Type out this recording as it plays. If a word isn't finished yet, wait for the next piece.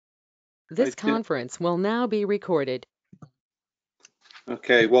This conference will now be recorded.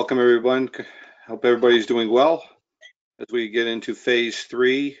 Okay, welcome everyone. Hope everybody's doing well as we get into phase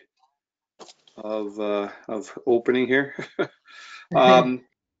 3 of opening here. So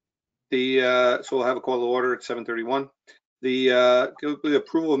we'll have a call to order at 7:31. The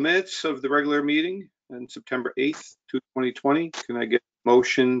approval of minutes of the regular meeting on September 8th, 2020. Can I get a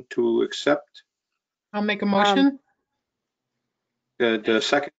motion to accept? I'll make a motion.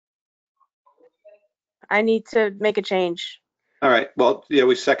 Second. I need to make a change. All right. Well, yeah,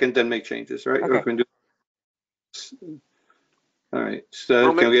 we second then make changes, right? Okay. All right. So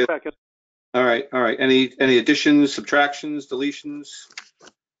I'll make a second. All right. All right. Any additions, subtractions, deletions?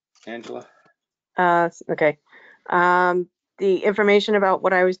 Angela? Okay. The information about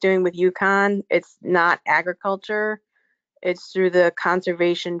what I was doing with UConn, it's not agriculture. It's through the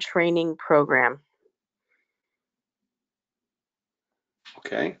conservation training program.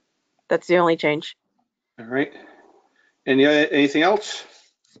 Okay. That's the only change. All right. Anything else?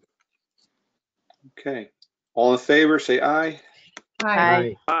 Okay. All in favor, say aye.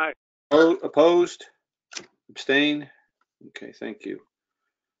 Aye. Aye. Opposed? Abstain? Okay, thank you.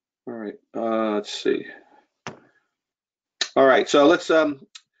 All right, let's see. All right, so let's,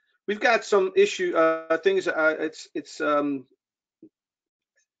 we've got some things,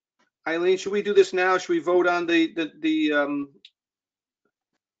 Eileen, should we do this now? Should we vote on the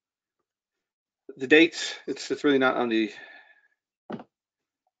dates? It's really not on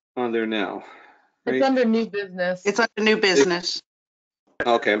there now. Right? It's under new business. It's under new business.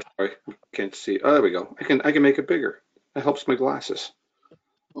 Okay, I'm sorry. Can't see. Oh, there we go. I can make it bigger. That helps my glasses.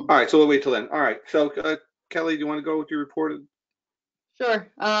 All right, so we'll wait till then. All right. So Kelly, do you want to go with your report? Sure.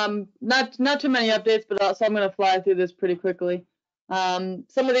 Not too many updates, but also I'm going to fly through this pretty quickly. Some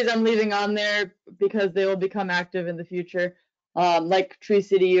of these I'm leaving on there because they will become active in the future, like Tree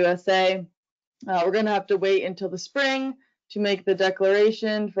City USA. We're going to have to wait until the spring to make the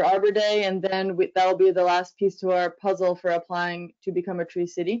declaration for Arbor Day, and then that'll be the last piece to our puzzle for applying to become a Tree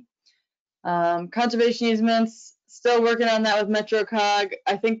City. Conservation easements, still working on that with MetroCog.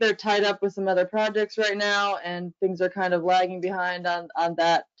 I think they're tied up with some other projects right now, and things are kind of lagging behind on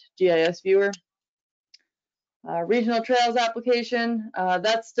that GIS viewer. Regional Trails application,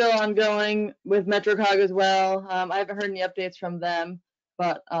 that's still ongoing with MetroCog as well. I haven't heard any updates from them,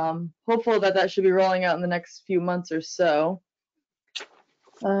 but hopeful that should be rolling out in the next few months or so.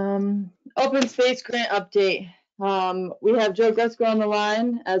 Open space grant update. We have Joe Gresko on the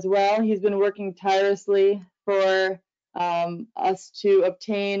line as well. He's been working tirelessly for us to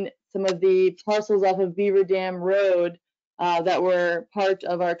obtain some of the parcels off of Beaver Dam Road that were part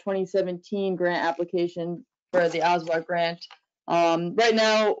of our 2017 grant application for the Oswald grant. Right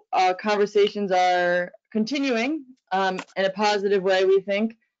now, conversations are continuing in a positive way, we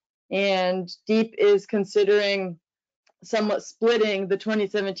think, and DEEP is considering somewhat splitting the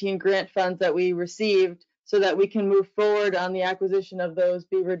 2017 grant funds that we received so that we can move forward on the acquisition of those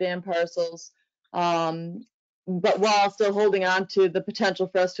Beaver Dam parcels, but while still holding on to the potential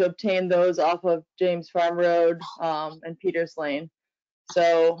for us to obtain those off of James Farm Road and Peters Lane.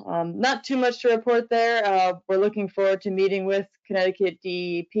 So not too much to report there. We're looking forward to meeting with Connecticut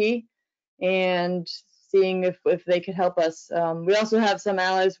DEP and seeing if they could help us. We also have some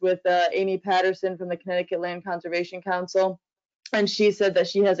allies with Amy Patterson from the Connecticut Land Conservation Council, and she said that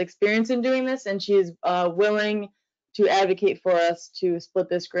she has experience in doing this, and she is willing to advocate for us to split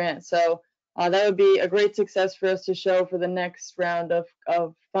this grant. So that would be a great success for us to show for the next round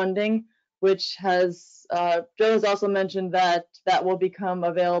of funding, which has, Joe has also mentioned that will become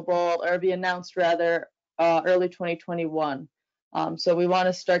available, or be announced rather, early 2021. So we want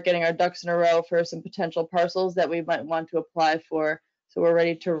to start getting our ducks in a row for some potential parcels that we might want to apply for. So we're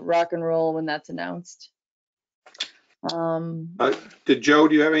ready to rock and roll when that's announced. Did Joe,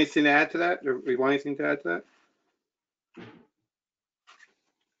 do you have anything to add to that? Or do you want anything to add to that?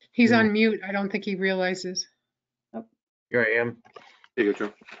 He's on mute. I don't think he realizes. Here I am. There you go,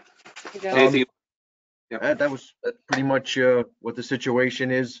 Joe. That's pretty much what the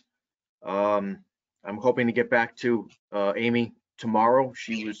situation is. I'm hoping to get back to Amy tomorrow.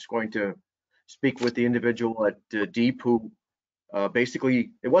 She was going to speak with the individual at DEEP who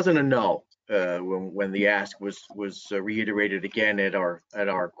basically, it wasn't a no when the ask was reiterated again at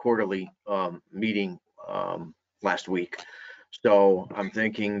our quarterly meeting last week. So I'm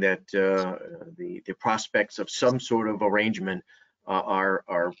thinking that the prospects of some sort of arrangement are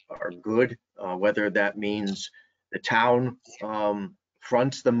good, whether that means the town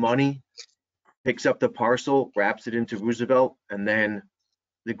fronts the money, picks up the parcel, wraps it into Roosevelt, and then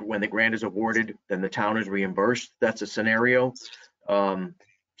when the grant is awarded, then the town is reimbursed. That's a scenario.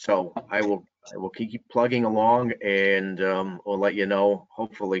 So I will keep plugging along, and we'll let you know,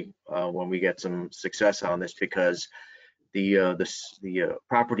 hopefully, when we get some success on this, because the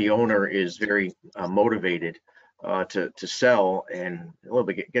property owner is very motivated to sell, and a little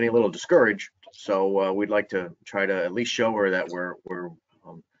bit getting a little discouraged. So we'd like to try to at least show her that we're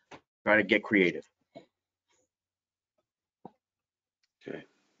trying to get creative. Okay.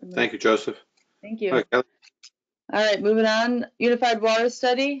 Thank you, Joseph. Thank you. All right, Kelly. All right, moving on. Unified Water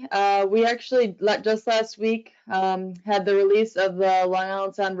Study. We actually just last week had the release of the Long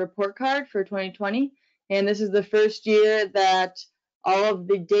Island Sound report card for 2020, and this is the first year that all of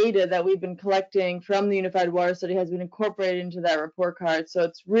the data that we've been collecting from the Unified Water Study has been incorporated into that report card. So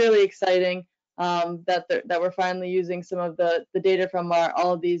it's really exciting that we're finally using some of the data from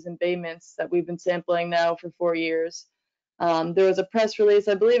all of these embayments that we've been sampling now for 4 years. There was a press release.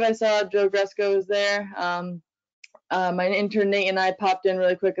 I believe I saw Joe Gresco was there. My intern Nate and I popped in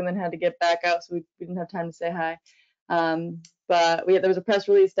really quick and then had to get back out, so we didn't have time to say hi. But there was a press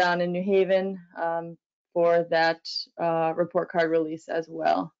release down in New Haven for that report card release as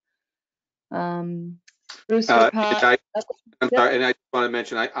well. Brewster Pond. I'm sorry, and I just want to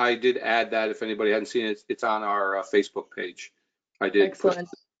mention, I did add that if anybody hadn't seen it, it's on our Facebook page. I did put it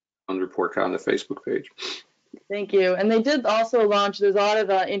on the report card on the Facebook page. Thank you. And they did also launch, there's a lot of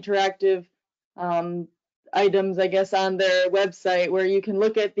interactive items, I guess, on their website where you can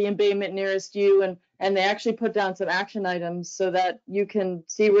look at the embayment nearest you, and they actually put down some action items so that you can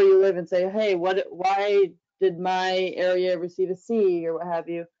see where you live and say, hey, why did my area receive a C or what have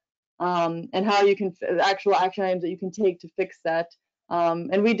you, and how you can, actual action items that you can take to fix that.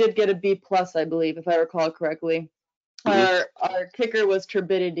 And we did get a B+, I believe, if I recall correctly. Our kicker was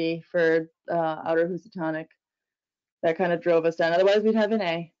turbidity for outer Housatonic. That kind of drove us down. Otherwise, we'd have an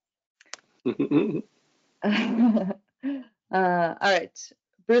A. All right,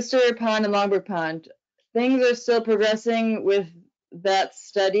 Brewster Pond and Longbrook Pond. Things are still progressing with that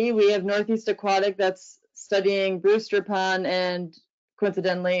study. We have Northeast Aquatic that's studying Brewster Pond and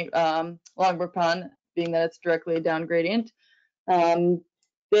coincidentally Longbrook Pond, being that it's directly down gradient.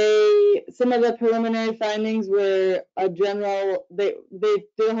 Some of the preliminary findings were a general, they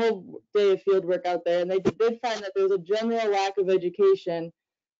did a whole day of field work out there, and they did find that there was a general lack of education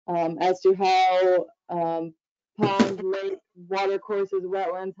as to how pond, lake, water courses,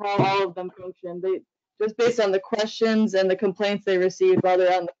 wetlands, how all of them function. They just based on the questions and the complaints they received while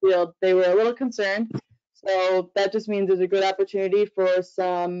they're on the field, they were a little concerned. So that just means there's a good opportunity for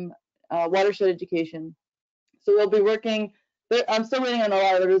some watershed education. So we'll be working. I'm still waiting on a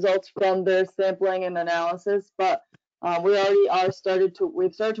lot of the results from their sampling and analysis, but we already we've started to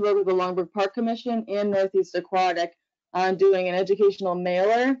work with the Longbrook Park Commission and Northeast Aquatic on doing an educational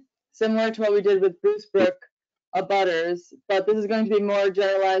mailer, similar to what we did with Bruce Brook abutters, but this is going to be more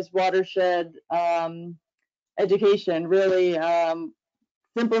generalized watershed education, really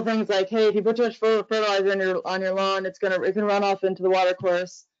simple things like, hey, if you put too much fertilizer on your lawn, it can run off into the water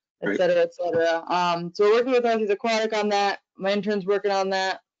course, et cetera, et cetera. So we're working with Northeast Aquatic on that. My intern's working on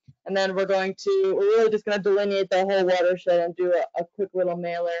that. And then we're really just going to delineate the whole watershed and do a quick little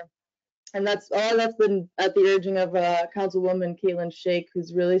mailer. And that's been at the urging of Councilwoman Caitlin Shake,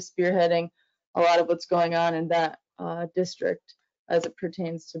 who's really spearheading a lot of what's going on in that district as it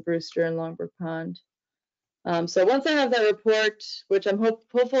pertains to Brewster and Longbrook Pond. So once I have that report, which I'm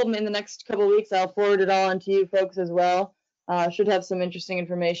hopeful in the next couple of weeks, I'll forward it all on to you folks as well. Should have some interesting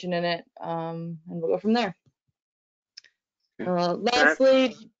information in it, and we'll go from there.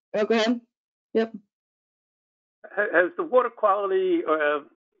 Lastly, go ahead. Yep. Has the water quality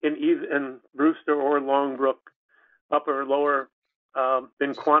in Brewster or Longbrook, upper or lower,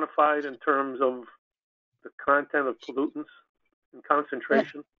 been quantified in terms of the content of pollutants and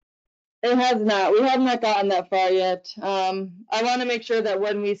concentration? It has not. We have not gotten that far yet. I want to make sure that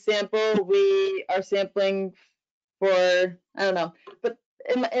when we sample, we are sampling for, I don't know, but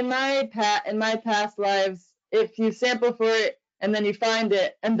in my past lives, if you sample for it and then you find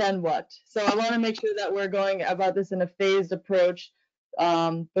it, and then what? So I want to make sure that we're going about this in a phased approach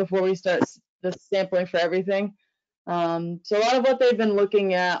before we start the sampling for everything. So a lot of what they've been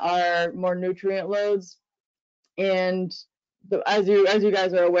looking at are more nutrient loads, and as you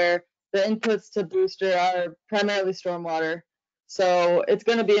guys are aware, the inputs to Brewster are primarily stormwater. So it's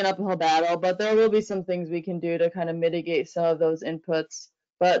going to be an uphill battle, but there will be some things we can do to kind of mitigate some of those inputs.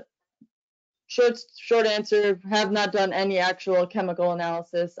 But short answer, have not done any actual chemical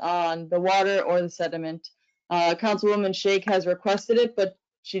analysis on the water or the sediment. Councilwoman Shake has requested it, but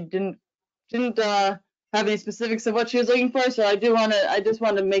she didn't have any specifics of what she was looking for. So I just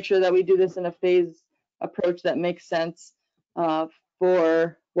want to make sure that we do this in a phased approach that makes sense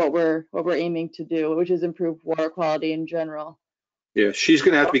for what we're aiming to do, which is improve water quality in general. Yeah, she's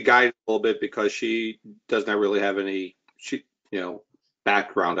going to have to be guided a little bit because she does not really have any,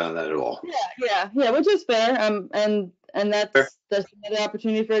 background on that at all. Yeah, which is fair. And Fair. that's another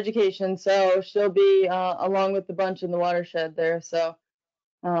opportunity for education. So she'll be along with the bunch in the watershed there. So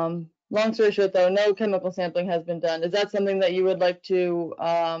long story short, though, no chemical sampling has been done. Is that something that you would like to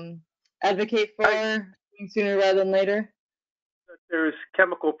advocate for sooner rather than later? There's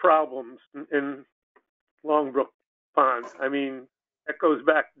chemical problems in Longbrook Pond. I mean, that goes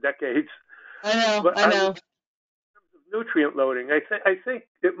back decades. I know. But I know. in terms of nutrient loading, I think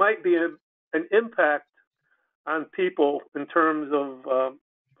it might be an impact on people in terms of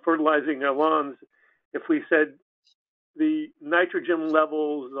fertilizing their lawns if we said the nitrogen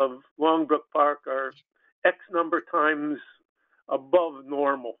levels of Longbrook Park are X number times above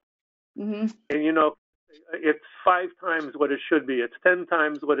normal. Mm-hmm. And it's 5 times what it should be. It's 10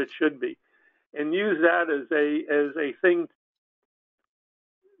 times what it should be, and use that as a thing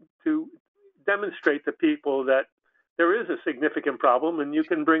to demonstrate to people that there is a significant problem, and you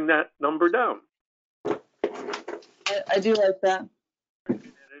can bring that number down. I do like that.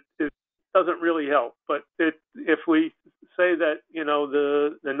 It doesn't really help, but if we say that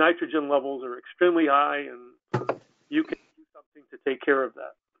the nitrogen levels are extremely high, and you can do something to take care of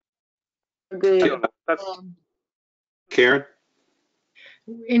that. Agreed. I don't know. That's Karen?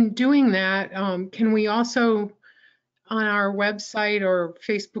 In doing that, can we also, on our website or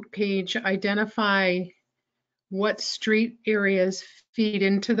Facebook page, identify what street areas feed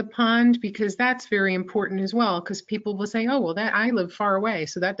into the pond? Because that's very important as well, because people will say, oh, well, that I live far away,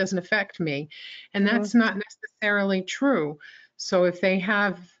 so that doesn't affect me. And that's not necessarily true. So if they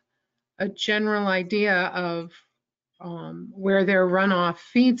have a general idea of where their runoff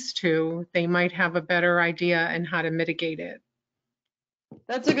feeds to, they might have a better idea and how to mitigate it.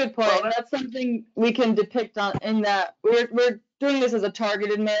 That's a good point. And that's something we can depict on in that we're doing this as a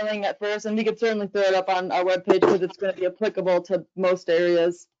targeted mailing at first, and we could certainly throw it up on our webpage because it's going to be applicable to most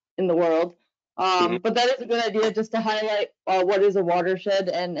areas in the world. But that is a good idea, just to highlight what is a watershed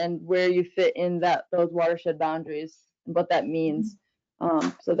and where you fit in those watershed boundaries and what that means.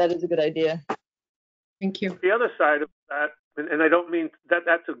 So that is a good idea. Thank you. the other side of that, and I don't mean that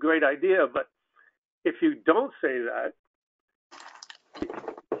that's a great idea, but if you don't say that,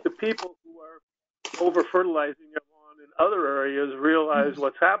 the people who are over fertilizing their lawn in other areas realize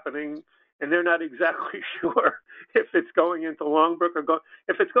what's happening, and they're not exactly sure if it's going into Longbrook or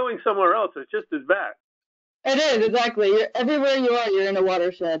if it's going somewhere else. It's just as bad. It is, exactly. Everywhere you are, you're in a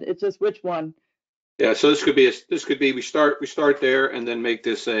watershed. It's just which one. Yeah, so this could be we start there and then make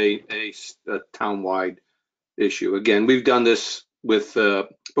this a town-wide issue. Again, we've done this with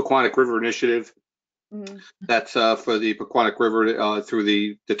Pequannock River Initiative. Mm-hmm. That's for the Pequannock River through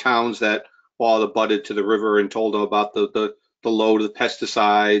the towns that all abutted to the river, and told them about the load of the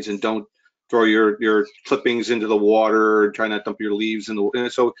pesticides, and don't throw your clippings into the water, and try not to dump your leaves in the.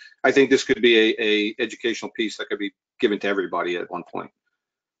 And so I think this could be a educational piece that could be given to everybody at one point.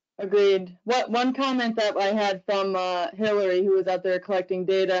 Agreed. One comment that I had from Hillary, who was out there collecting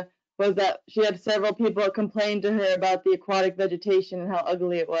data, was that she had several people complain to her about the aquatic vegetation and how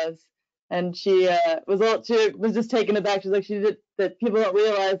ugly it was. And she was just taken aback. She's like, that people don't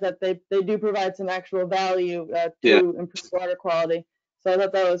realize that they do provide some actual value to improve water quality. So I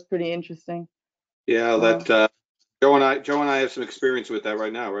thought that was pretty interesting. Yeah, that Joe and I have some experience with that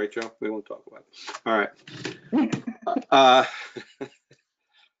right now, right, Joe? We won't talk about it. All right.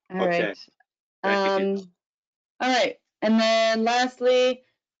 All okay. right. All right. And then lastly,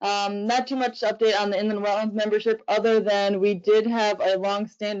 not too much update on the inland wetlands membership, other than we did have a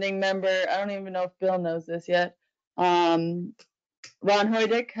long-standing member. I don't even know if Bill knows this yet. Ron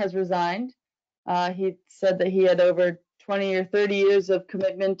Hoydick has resigned. He said that he had over 20 or 30 years of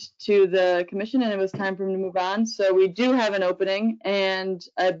commitment to the commission, and it was time for him to move on. So we do have an opening, and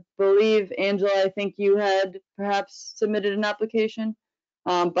I believe, Angela, I think you had perhaps submitted an application,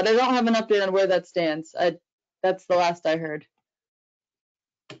 but I don't have an update on where that stands. That's the last I heard.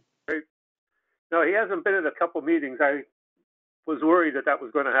 No, he hasn't been in a couple meetings. I was worried that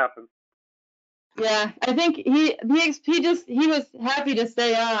was going to happen. Yeah, I think he was happy to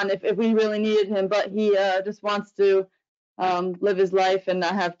stay on if we really needed him, but he just wants to live his life and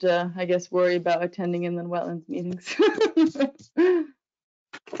not have to, I guess, worry about attending inland wetlands meetings.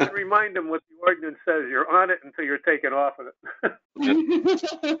 I remind him what the ordinance says. You're on it until you're taken off of it.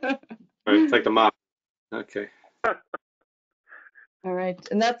 All right, take them off. Okay. All right,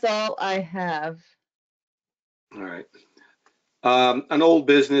 and that's all I have. All right. An old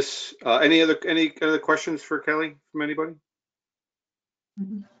business. Any other questions for Kelly from anybody?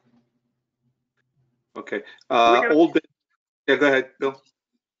 Mhm. Okay. We can- Old, yeah, go ahead, Bill.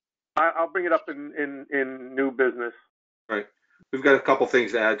 I'll bring it up in new business. Right. We've got a couple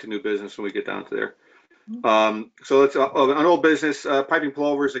things to add to new business when we get down to there. So let's on old business, piping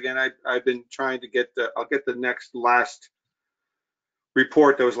plovers again. I've been trying to get I'll get the last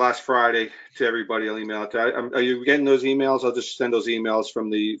report that was last Friday to everybody. I'll email it. Are you getting those emails? I'll just send those emails from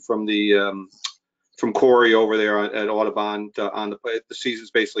Corey over there at Audubon on the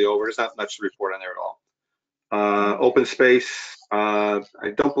season's basically over. There's not much to report on there at all. Open space. I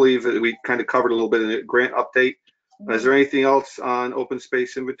don't believe that we kind of covered a little bit in the grant update. Is there anything else on open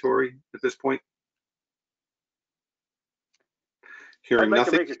space inventory at this point? Hearing I'd like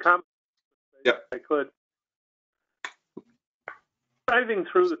nothing. to make a comment. Yep. If I could. Driving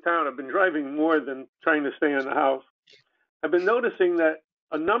through the town, I've been driving more than trying to stay in the house. I've been noticing that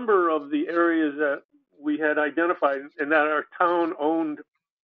a number of the areas that we had identified and that are town-owned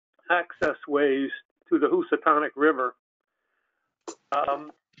access ways to the Housatonic River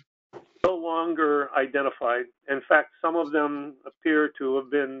no longer identified. In fact, some of them appear to have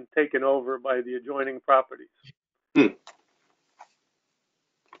been taken over by the adjoining properties.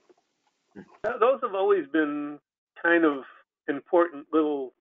 Those have always been kind of important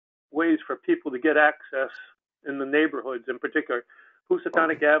little ways for people to get access in the neighborhoods in particular.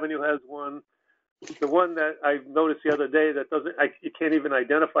 Housatonic Avenue has one. The one that I noticed the other day that you can't even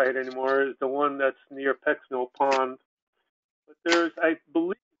identify it anymore is the one that's near Pecksnill Pond. But I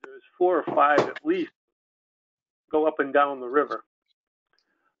believe there's 4 or 5 at least go up and down the river.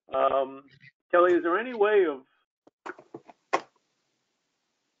 Kelly, is there any way of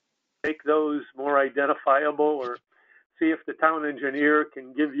make those more identifiable, or see if the town engineer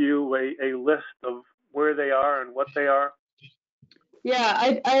can give you a list of where they are and what they are?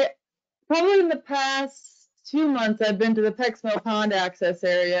 Yeah, I probably in the past 2 months I've been to the Pecksnill Pond access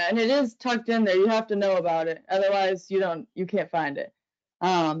area, and it is tucked in there. You have to know about it, otherwise you can't find it.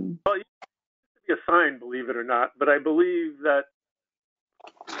 Well, it used to be a sign, believe it or not, but I believe that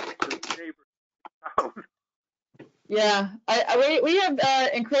the neighbors town. Yeah, we have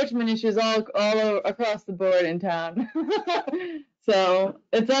encroachment issues all across the board in town. So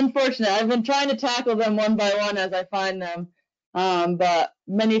it's unfortunate. I've been trying to tackle them one by one as I find them, but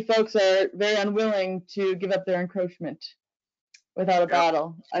many folks are very unwilling to give up their encroachment without a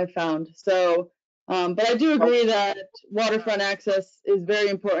battle, I've found. So, but I do agree that waterfront access is very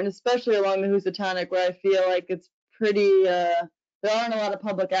important, especially along the Housatonic, where I feel like it's pretty, there aren't a lot of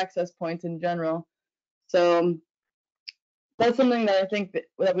public access points in general. So that's something that I think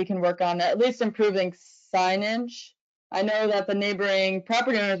that we can work on, at least improving signage. I know that the neighboring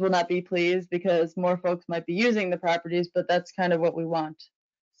property owners will not be pleased because more folks might be using the properties, but that's kind of what we want.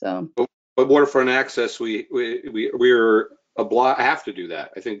 So. But waterfront access, we're have to do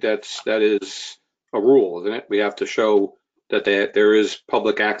that. I think that is a rule, isn't it? We have to show that there is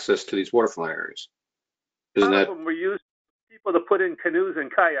public access to these waterfront areas. Isn't that? Some of them were used for people to put in canoes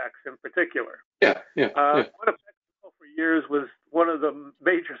and kayaks in particular. Yeah. One of for years was one of the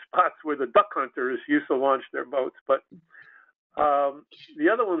major spots where the duck hunters used to launch their boats, but the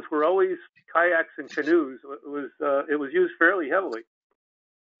other ones were always kayaks and canoes. It was used fairly heavily.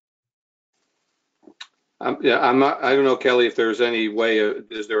 I don't know, Kelly, if there's any way.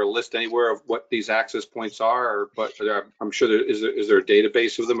 Is there a list anywhere of what these access points are? But I'm sure is there a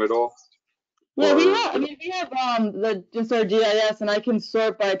database of them at all? Yeah, we have just our GIS, and I can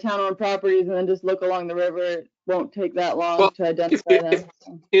sort by town-owned properties and then just look along the river. It won't take that long to identify them.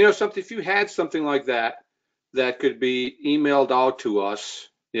 If you had something like that could be emailed out to us,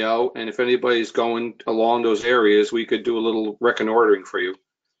 and if anybody's going along those areas, we could do a little reconnoitering for you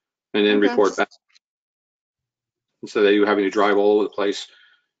and then report back. Instead of you having to drive all over the place.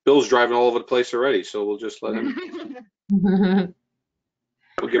 Bill's driving all over the place already, so we'll just let him. I'm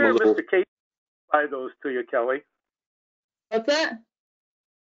sure Mr. Casey will buy those to you, Kelly. What's that?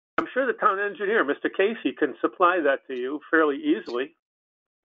 I'm sure the town engineer, Mr. Casey, can supply that to you fairly easily.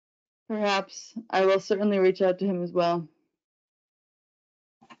 Perhaps. I will certainly reach out to him as well.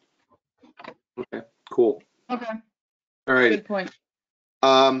 Okay, cool. Okay. All right. Good point.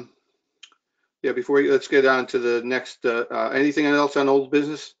 Yeah, let's get on to the next, anything else on old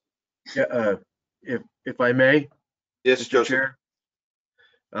business? Yeah, if I may. Yes, Mr. Joseph. Chair.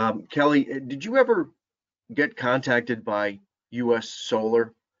 Kelly, did you ever get contacted by US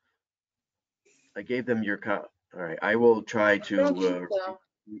Solar? I gave them your all right, I will try to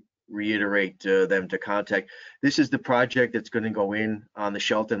reiterate them to contact. This is the project that's going to go in on the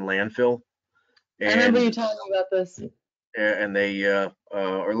Shelton landfill. And, I remember you telling me about this. And they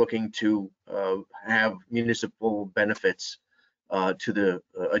are looking to have municipal benefits to the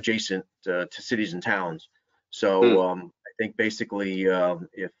adjacent to cities and towns. So I think basically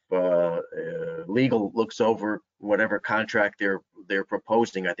if legal looks over whatever contract they're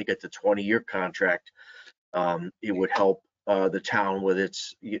proposing, I think it's a 20-year contract, it would help the town with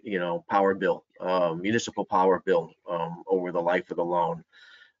its power bill, municipal power bill over the life of the loan.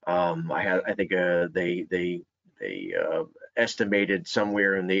 I think they estimated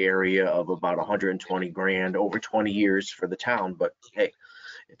somewhere in the area of about 120 grand over 20 years for the town, but hey,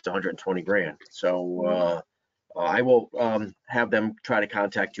 it's 120 grand. So I will have them try to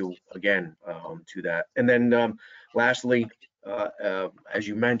contact you again to that. And then lastly, as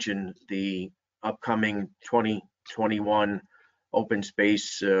you mentioned, the upcoming 2021 open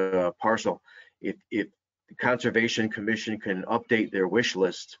space parcel, if the Conservation Commission can update their wish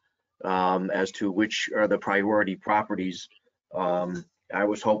list as to which are the priority properties, I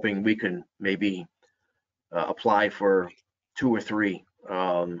was hoping we can maybe apply for 2 or 3.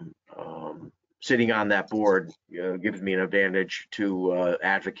 Sitting on that board gives me an advantage to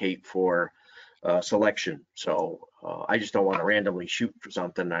advocate for selection. So I just don't want to randomly shoot for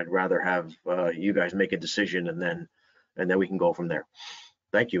something. I'd rather have you guys make a decision and then we can go from there.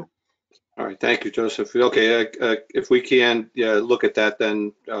 Thank you. All right, thank you, Joseph. Okay, if we can look at that,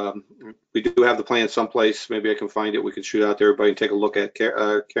 then we do have the plan someplace. Maybe I can find it. We can shoot out to everybody and take a look at.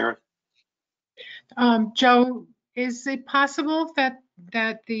 Karen? Joe, is it possible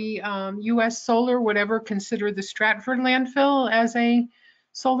that the U.S. Solar would ever consider the Stratford landfill as a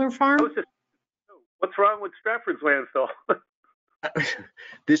solar farm? What's wrong with Stratford's landfill?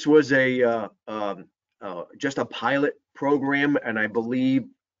 This was just a pilot program, and I believe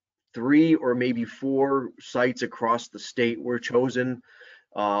 3 or maybe 4 sites across the state were chosen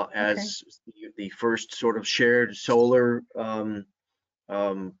as the first sort of shared solar toe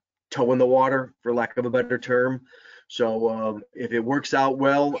in the water, for lack of a better term. So if it works out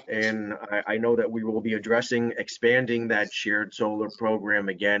well, and I know that we will be expanding that shared solar program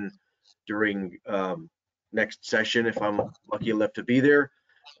again during next session, if I'm lucky enough to be there,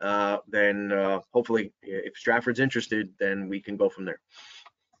 then hopefully if Stratford's interested, then we can go from there.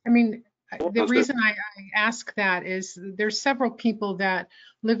 I mean, the reason I ask that is there's several people that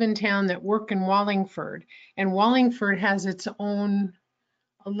live in town that work in Wallingford, and Wallingford has its own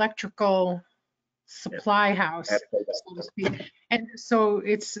electrical supply house, so to speak. And so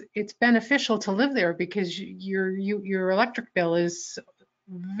it's beneficial to live there because your electric bill is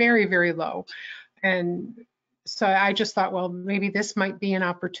very, very low. And so I just thought, well, maybe this might be an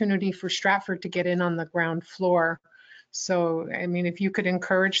opportunity for Stratford to get in on the ground floor. So, I mean, if you could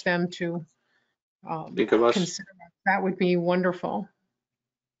encourage them to think of us, consider that would be wonderful.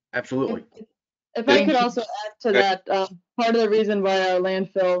 Absolutely. If I could also add to that, part of the reason why our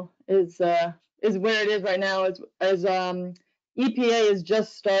landfill is where it is right now is EPA is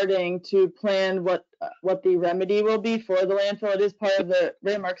just starting to plan what the remedy will be for the landfill. It is part of the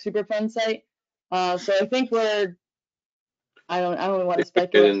Raymark Superfund site. So I think I don't want to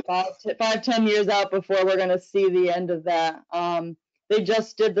speculate 5-10 years out before we're going to see the end of that. They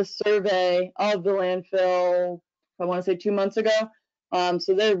just did the survey of the landfill, I want to say 2 months ago.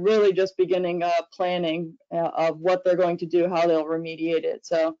 So they're really just beginning planning of what they're going to do, how they'll remediate it.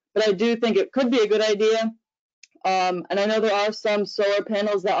 So, but I do think it could be a good idea. And I know there are some solar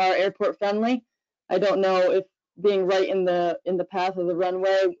panels that are airport friendly. I don't know if being right in the path of the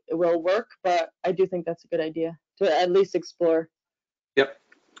runway will work, but I do think that's a good idea to at least explore. Yep,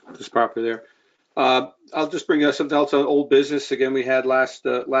 this property there. I'll just bring us something else on old business. Again, we had last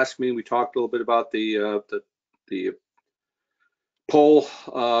meeting, we talked a little bit about the pole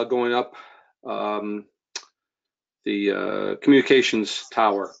going up, the communications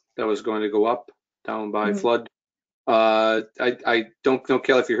tower that was going to go up down by Flood. I don't know,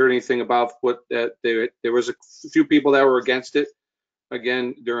 Kelly, if you heard anything about what that there was a few people that were against it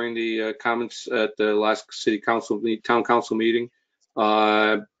again during the comments at the last town council meeting.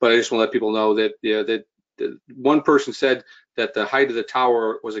 But I just want to let people know that that one person said that the height of the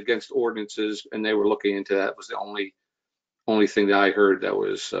tower was against ordinances, and they were looking into that. It was the only thing that I heard that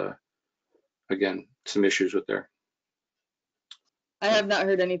was again some issues with there. I have not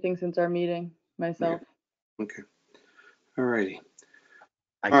heard anything since our meeting myself. Okay. All righty.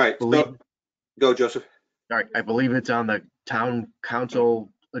 All right. So, go, Joseph. All right. I believe it's on the town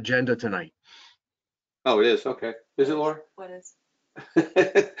council agenda tonight. Oh, it is. Okay. Is it, Laura? What is?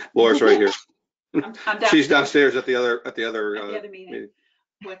 Laura's right here. I'm She's downstairs at the other meeting.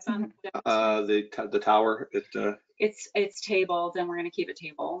 What's on? The tower. It's tabled, and we're going to keep it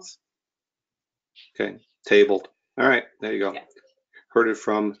tabled. Okay. Tabled. All right. There you go. Yeah. Heard it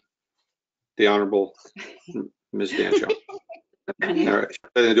from the Honorable Ms. Dancho. All right,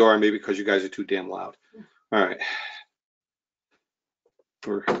 shut the door on me because you guys are too damn loud. All right.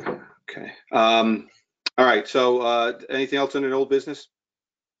 Okay. All right, so anything else in an old business?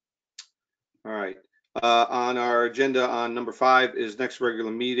 All right. On our agenda on number 5 is next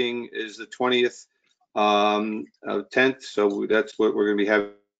regular meeting is the 20th of 10th. So that's what we're going to be having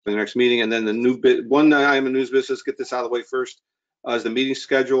the next meeting. And then the new bit, one item of news business, get this out of the way first, is the meeting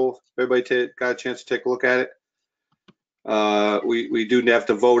schedule. Everybody got a chance to take a look at it. We do have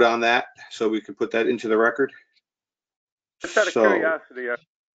to vote on that, so we can put that into the record. Just out of curiosity, are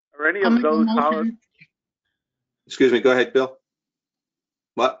any I'll of make a those motion. holidays? Excuse me, go ahead, Bill.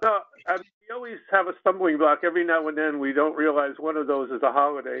 What? No, we always have a stumbling block. Every now and then we don't realize one of those is a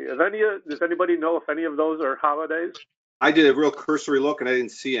holiday. Does anybody know if any of those are holidays? I did a real cursory look and I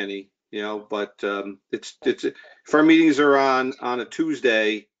didn't see any, but it's if our meetings are on a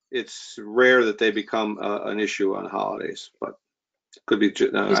Tuesday, it's rare that they become an issue on holidays, but it could be.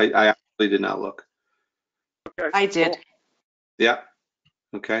 I actually did not look. Okay. I did. Cool. Yeah.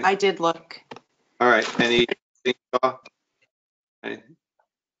 Okay. I did look. All right. Anything? Okay.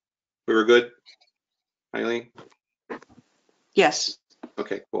 We were good, Eileen? Yes.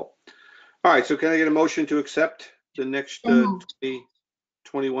 Okay, cool. All right, so can I get a motion to accept the next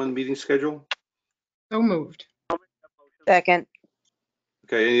 2021 meeting schedule? So moved. Second.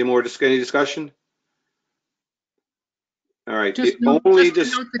 Okay, any discussion? All right, Just the note only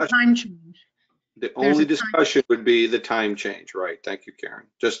the time change. the There's only a time- discussion would be the time change, right? Thank you, Karen.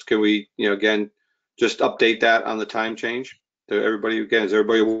 Just can we, again, just update that on the time change to everybody again? Is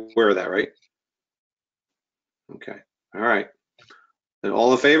everybody aware of that, right? Okay, all right. And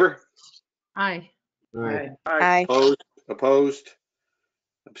all in favor? Aye. Right. Aye. Opposed?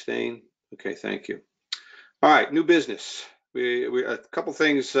 Abstain? Okay, thank you. All right, new business. We a couple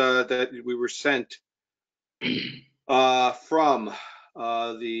things that we were sent from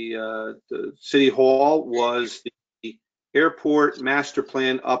the City Hall was the airport master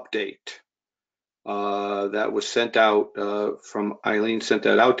plan update that was sent out from Eileen, sent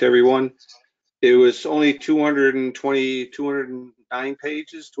that out to everyone. It was only 229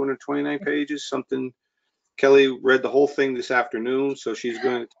 pages, something. Kelly read the whole thing this afternoon, so she's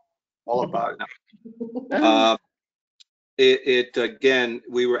going to talk all about it now. Again,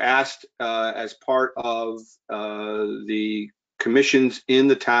 we were asked as part of the commissions in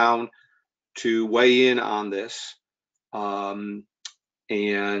the town to weigh in on this. And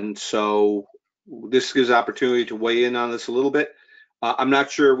so this gives opportunity to weigh in on this a little bit. I'm not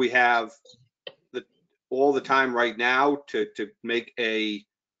sure we have all the time right now to make a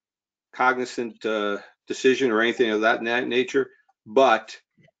cognizant decision or anything of that nature, but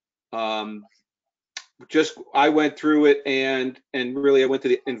just I went through it and really I went to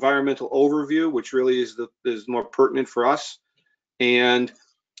the environmental overview, which really is more pertinent for us. And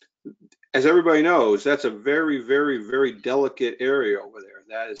as everybody knows, that's a very, very, very delicate area over there.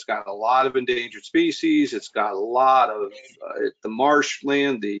 That has got a lot of endangered species. It's got a lot of the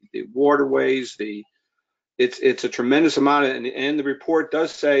marshland, the waterways, it's a tremendous amount of, and the report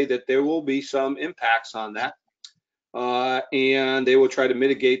does say that there will be some impacts on that. And they will try to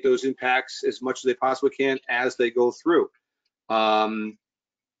mitigate those impacts as much as they possibly can as they go through.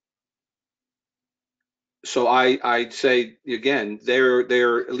 So I'd say, again,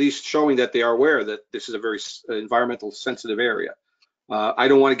 they're at least showing that they are aware that this is a very environmental sensitive area. I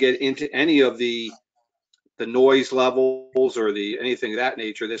don't want to get into any of the noise levels or anything of that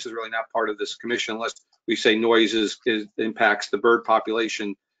nature. This is really not part of this commission unless we say noise impacts the bird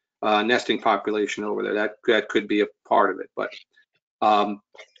population, nesting population over there. That could be a part of it. But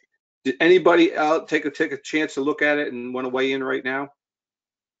did anybody take a chance to look at it and want to weigh in right now?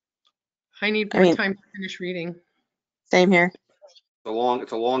 I need more time to finish reading. Same here. It's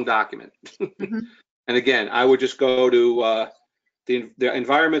a long document. Mm-hmm. And again, I would just go to the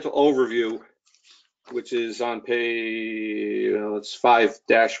environmental overview, which is on page, it's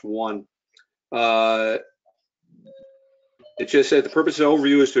 5-1. It just said the purpose of the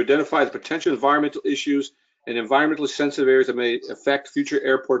overview is to identify the potential environmental issues and environmentally sensitive areas that may affect future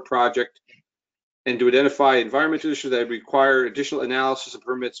airport project, and to identify environmental issues that require additional analysis and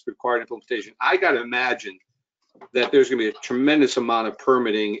permits required implementation. I got to imagine that there's going to be a tremendous amount of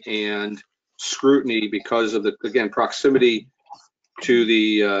permitting and scrutiny because of the, again, proximity to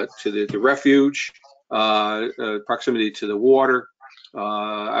the refuge, proximity to the water.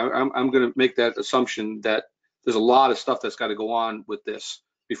 I'm going to make that assumption that there's a lot of stuff that's got to go on with this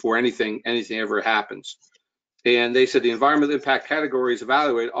before anything ever happens. And they said the environmental impact categories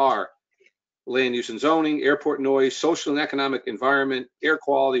evaluated are land use and zoning, airport noise, social and economic environment, air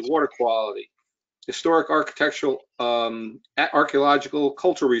quality, water quality. historic architectural, archaeological,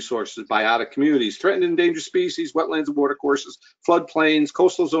 cultural resources, biotic communities, threatened and endangered species, wetlands and watercourses, floodplains,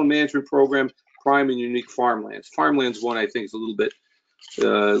 coastal zone management program, prime and unique farmlands. Farmlands one I think is a little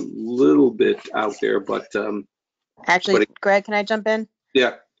bit out there, but Actually, Greg, can I jump in?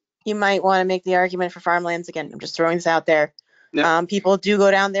 yeah. You might want to make the argument for farmlands again. I'm just throwing this out there. Yeah. People do go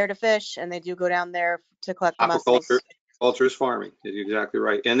down there to fish, and they do go down there to collect the mussels. Aquaculture is farming. You're exactly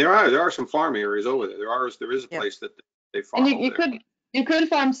right. And there are some farm areas over there. There is a place that they farm. And you could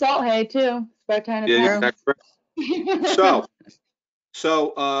farm salt hay too. By kind of yeah, exactly right.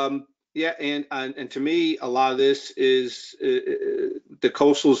 Yeah, and to me, a lot of this is the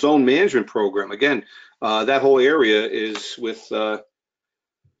coastal zone management program. Again, that whole area is with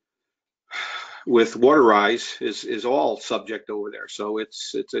water rise is all subject over there. So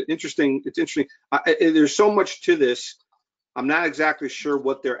it's interesting. There's so much to this. I'm not exactly sure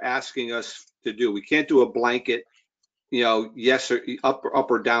what they're asking us to do. We can't do a blanket, yes or up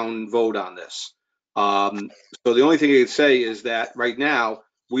or down vote on this. So the only thing I can say is that right now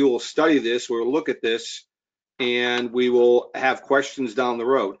we will study this, we'll look at this, and we will have questions down the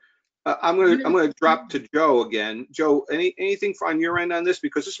road. I'm gonna drop to Joe again. Joe, anything on your end on this,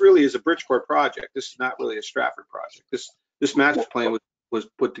 because this really is a Bridgeport project. This is not really a Stratford project. This master plan was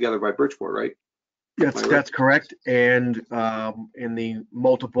put together by Bridgeport, right? That's correct. And in the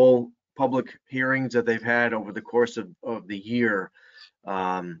multiple public hearings that they've had over the course of the year,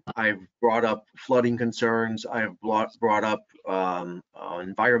 I've brought up flooding concerns. I've brought up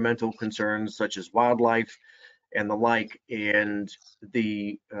environmental concerns such as wildlife and the like. And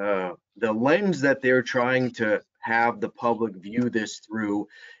the lens that they're trying to have the public view this through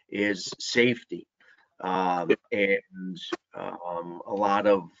is safety. And a lot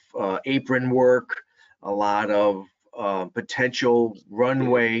of apron work, a lot of potential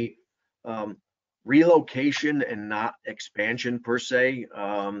runway relocation and not expansion per se.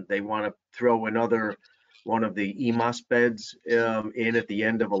 They want to throw another one of the EMOS beds in at the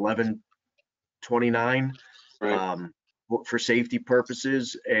end of 1129 for safety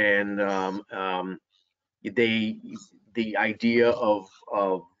purposes. And the idea of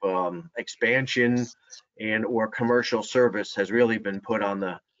expansion and or commercial service has really been put on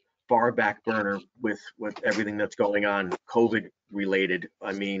the far back burner with everything that's going on COVID related.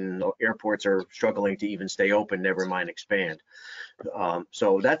 I mean, airports are struggling to even stay open, never mind expand.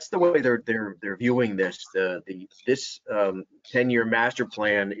 So that's the way they're viewing this. This 10-year master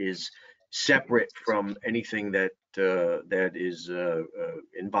plan is separate from anything that is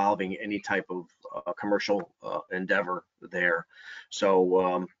involving any type of commercial endeavor there.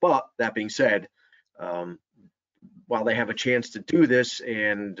 So, but that being said, while they have a chance to do this,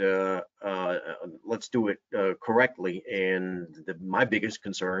 and let's do it correctly, and my biggest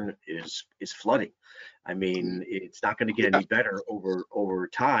concern is flooding. I mean, it's not going to get any better over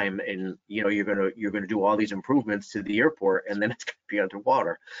time, and you're gonna do all these improvements to the airport, and then it's going to be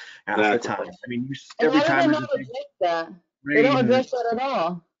underwater half the time. I mean, every time they don't address that at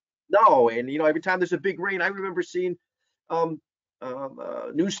all. No, and every time there's a big rain, I remember seeing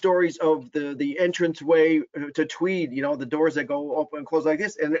news stories of the entranceway to Tweed, the doors that go open and close like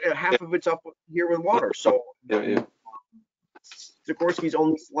this, and half of it's up here with water. So Sikorsky's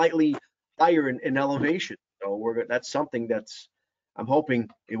only slightly higher in elevation. So that's something that's, I'm hoping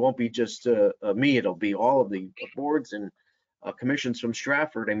it won't be just me, it'll be all of the boards and commissions from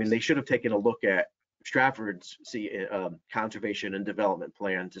Stratford. I mean, they should have taken a look at Stratford's conservation and development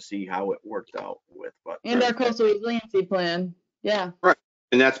plan to see how it worked out with. And our coastal resiliency plan. Yeah. Right.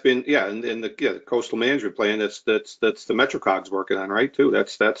 And that's been, and the coastal management plan, that's the MetroCog's working on, right, too.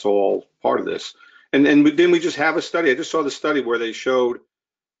 That's all part of this. And then we just have a study. I just saw the study where they showed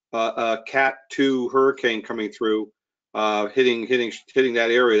a Cat 2 hurricane coming through, hitting that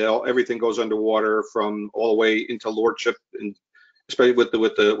area. Everything goes underwater from all the way into Lordship, and especially with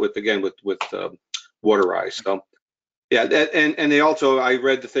water rise. So yeah, and they also, I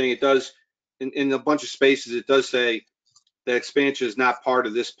read the thing. It does in a bunch of spaces. It does say that expansion is not part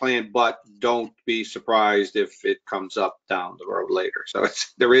of this plan, but don't be surprised if it comes up down the road later. So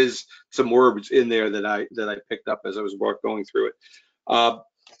there is some words in there that I picked up as I was going through it.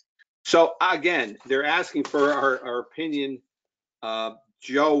 So again, they're asking for our opinion.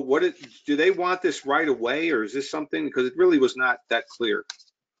 Joe, do they want this right away, or is this something, because it really was not that clear?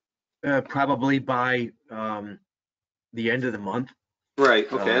 Probably by the end of the month. Right.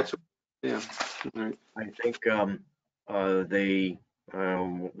 Okay. Yeah. All right. I think they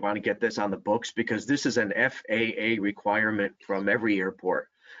want to get this on the books, because this is an FAA requirement from every airport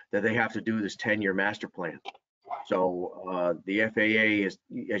that they have to do this 10-year master plan. So the FAA, is,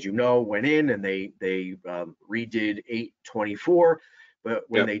 as you know, went in and they redid 824, but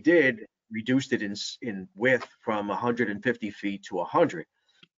when Yep. they did, reduced it in width from 150 feet to 100.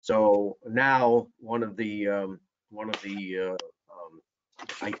 So now one of the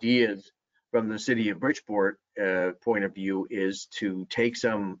ideas from the city of Bridgeport point of view is to take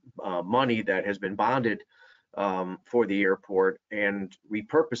some money that has been bonded for the airport and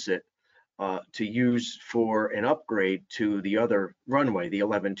repurpose it to use for an upgrade to the other runway, the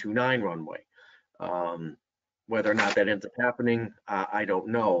 1129 runway. Whether or not that ends up happening, I don't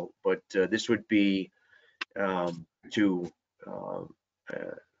know, but this would be to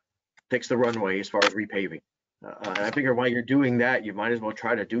fix the runway as far as repaving. And I figure while you're doing that, you might as well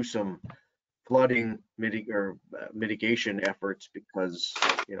try to do some flooding mitigation efforts, because,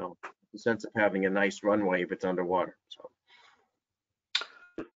 you know, the sense of having a nice runway if it's underwater. So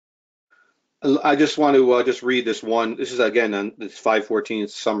I just want to just read this one. This is again on this 514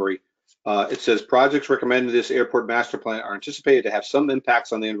 summary. It says projects recommended in this airport master plan are anticipated to have some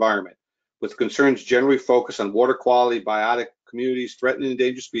impacts on the environment, with concerns generally focused on water quality, biotic communities, threatened and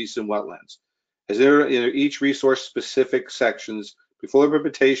endangered species, and wetlands. As there in each resource specific sections, before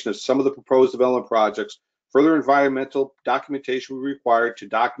implementation of some of the proposed development projects, further environmental documentation will be required to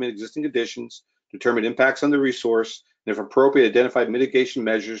document existing conditions, determine impacts on the resource, and if appropriate, identify mitigation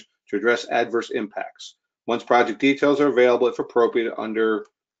measures to address adverse impacts. Once project details are available, if appropriate, under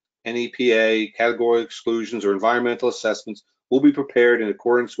NEPA, category exclusions, or environmental assessments will be prepared in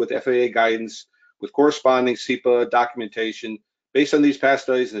accordance with FAA guidance with corresponding SEPA documentation. Based on these past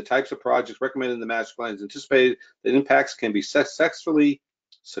studies and the types of projects recommended in the master plan, it's anticipated that impacts can be successfully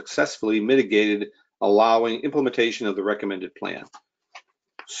mitigated, allowing implementation of the recommended plan.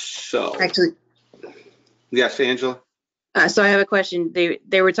 So, Actually, yes, Angela? so I have a question.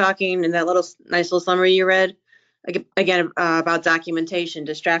 They were talking in that nice little summary you read, again, about documentation.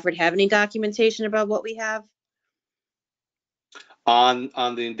 Does Stratford have any documentation about what we have? On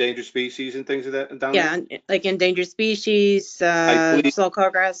the endangered species and things of that down Yeah, there? like endangered species, salt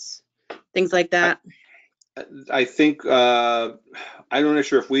crawgrass, things like that. I think I'm not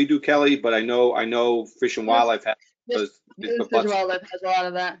sure if we do, Kelly, but I know Fish and Wildlife has. Fish and Wildlife has a lot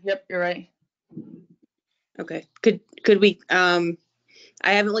of that. Yep, you're right. Okay. Could we? I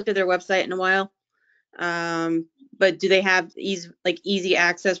haven't looked at their website in a while. But do they have easy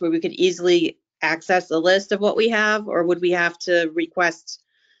access where we could easily access a list of what we have, or would we have to request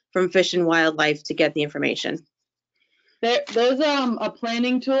from Fish and Wildlife to get the information? There's a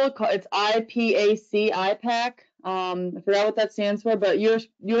planning tool called, it's IPAC. I forgot what that stands for, but US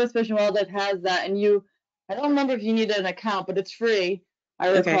Fish and Wildlife has that, and I don't remember if you need an account, but it's free, I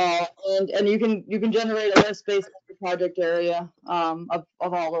recall. Okay. And you can generate a list based on the project area of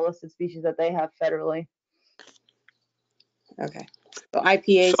all the listed species that they have federally. Okay. So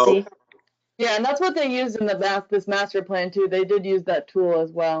IPAC. So, yeah, and that's what they used in this master plan too. They did use that tool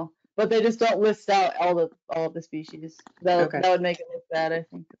as well, but they just don't list out all of the species. That would make it look bad, I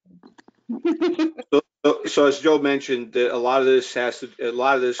think. so as Joe mentioned, a lot of this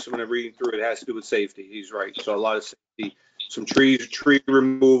when I'm reading through it has to do with safety. He's right. So a lot of safety, some tree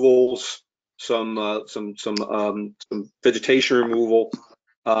removals, some vegetation removal.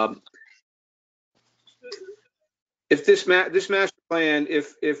 If this master plan,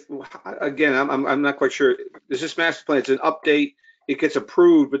 if again, I'm not quite sure. This master plan, it's an update. It gets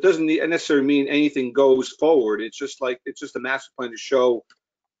approved, but doesn't necessarily mean anything goes forward. It's just a master plan to show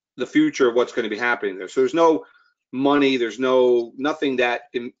the future of what's going to be happening there. So there's no money, there's nothing that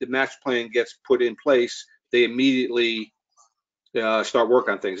the master plan gets put in place. They immediately start work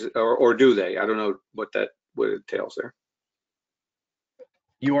on things, or do they? I don't know what it entails there.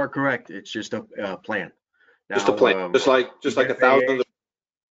 you are correct. It's just a plan. Now, just a plan, just like FAA, 1,000.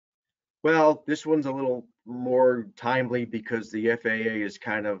 Well, this one's a little more timely because the FAA is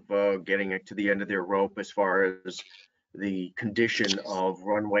kind of getting to the end of their rope as far as the condition of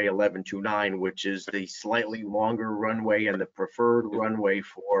runway 1129, which is the slightly longer runway and the preferred runway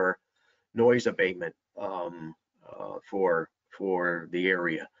for noise abatement for the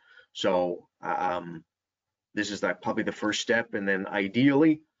area. So this is probably the first step, and then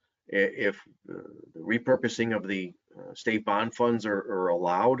ideally, if the repurposing of the state bond funds are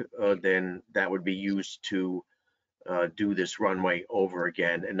allowed, then that would be used to do this runway over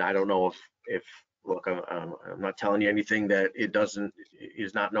again. And I don't know if look, I'm not telling you anything that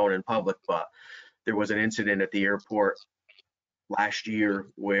is not known in public, but there was an incident at the airport last year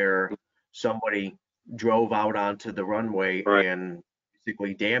where somebody drove out onto the runway and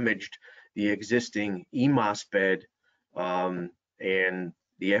basically damaged the existing EMOS bed, and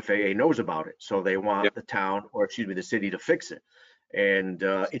the FAA knows about it. So they want Yep. the town, or excuse me, the city to fix it. And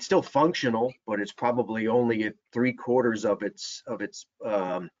it's still functional, but it's probably only at 3/4 of its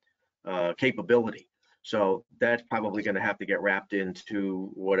capability. So that's probably going to have to get wrapped into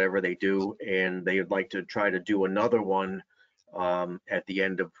whatever they do. And they would like to try to do another one at the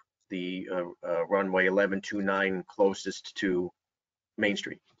end of the runway 1129 closest to Main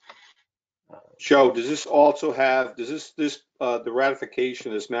Street. Joe, does this also have, does this the ratification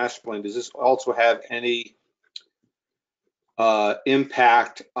of this master plan, does this also have any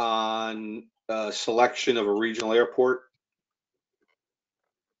impact on selection of a regional airport?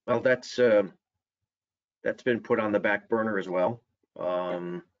 Well, that's been put on the back burner as well.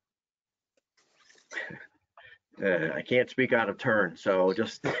 I can't speak out of turn, so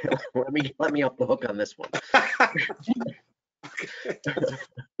just let me off the hook on this one.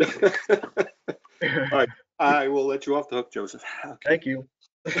 All right, I will let you off the hook, Joseph. Okay. Thank you.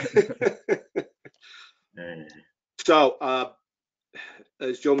 So,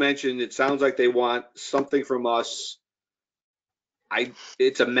 as Joe mentioned, it sounds like they want something from us.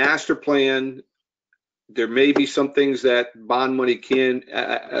 It's a master plan. There may be some things that bond money can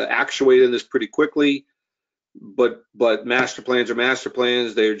actuate in this pretty quickly, but master plans are master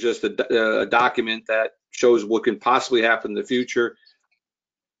plans. They're just a document that shows what can possibly happen in the future.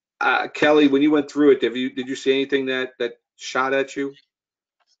 Kelly, when you went through it, did you see anything that shot at you?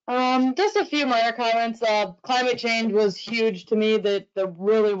 Just a few minor comments. Climate change was huge to me, that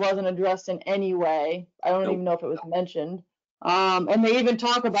really wasn't addressed in any way. I don't Nope. even know if it was mentioned. And they even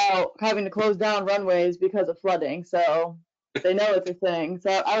talk about having to close down runways because of flooding. So they know it's a thing.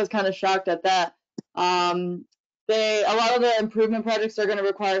 So I was kind of shocked at that. A lot of the improvement projects are going to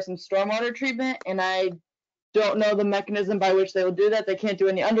require some stormwater treatment, and I don't know the mechanism by which they will do that. They can't do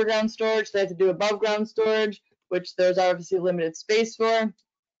any underground storage. They have to do above ground storage, which there's obviously limited space for.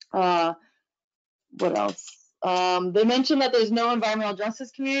 What else? They mentioned that there's no environmental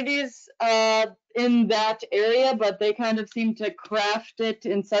justice communities in that area, but they kind of seem to craft it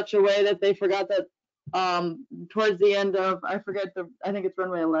in such a way that they forgot that towards the end of, I think it's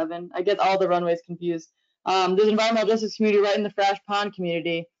runway 11. I get all the runways confused. There's an environmental justice community right in the Frash Pond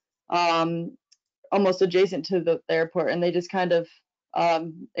community, almost adjacent to the airport, and they just kind of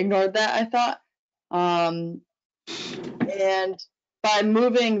ignored that, I thought. And by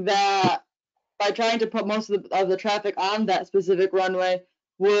moving that, by trying to put most of the traffic on that specific runway,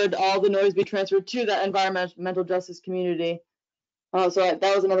 would all the noise be transferred to that environmental justice community? So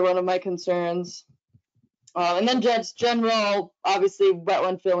that was another one of my concerns. And then just general, obviously,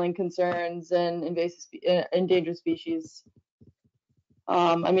 wetland filling concerns and endangered species.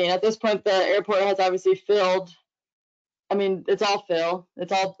 I mean, at this point, the airport has obviously filled. I mean, it's all fill.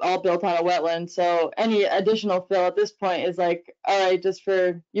 It's all built on a wetland. So any additional fill at this point is like, all right,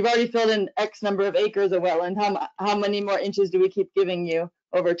 you've already filled in X number of acres of wetland. How many more inches do we keep giving you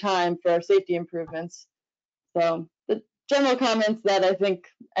over time for safety improvements? So the general comments that I think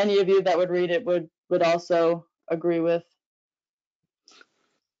any of you that would read it would also agree with.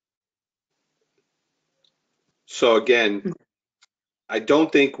 So again, I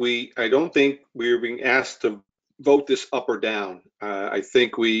don't think we're being asked to vote this up or down. I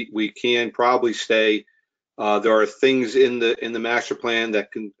think we can probably stay. There are things in the master plan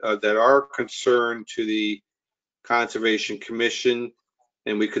that are concerned to the Conservation Commission,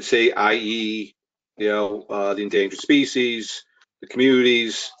 and we could say, i.e., the endangered species, the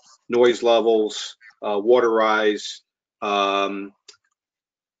communities, noise levels, water rise, and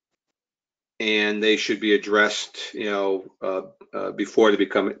they should be addressed, before they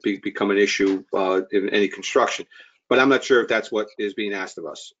become an issue in any construction. But I'm not sure if that's what is being asked of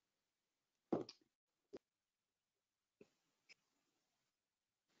us.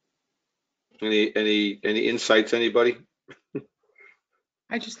 Any insights, anybody?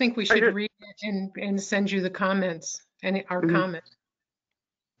 I just think we should read it and send you the comments and our comments.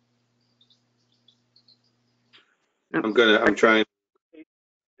 I'm trying.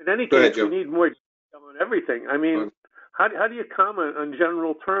 In any Go ahead, case, we Joe. need more detail on everything. I mean, how do you comment on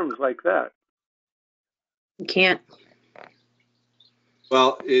general terms like that? You can't.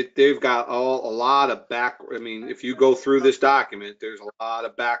 Well, they've got a lot of I mean, if you go through this document, there's a lot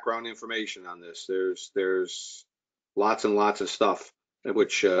of background information on this. There's lots and lots of stuff,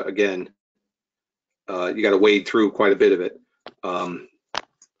 which again, you got to wade through quite a bit of it.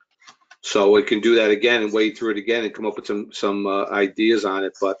 So we can do that again and wade through it again and come up with some ideas on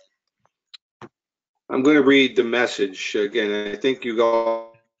it. But I'm going to read the message again. I think you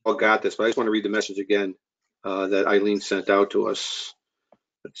all got this, but I just want to read the message again that Eileen sent out to us.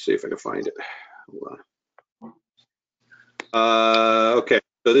 Let's see if I can find it. Hold on. Okay.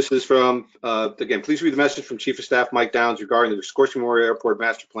 So this is from, again, please read the message from Chief of Staff Mike Downs regarding the Sikorsky Memorial Airport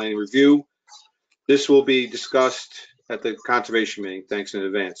Master Planning Review. This will be discussed at the conservation meeting. Thanks in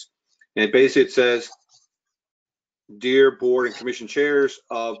advance. And basically it says, dear board and commission chairs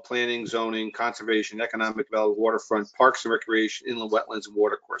of planning, zoning, conservation, economic development, waterfront, parks and recreation, inland wetlands, and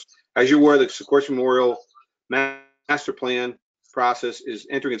watercourse. As you're aware, the Sikorsky Memorial Master Plan process is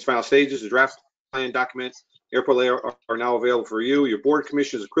entering its final stages. The draft plan document, airport layout are now available for you. Your board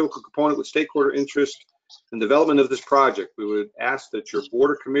commission is a critical component with stakeholder interest in development of this project. We would ask that your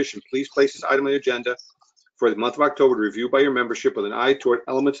board or commission please place this item on the agenda for the month of October to review by your membership with an eye toward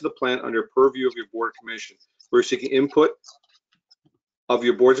elements of the plan under purview of your board or commission. We're seeking input of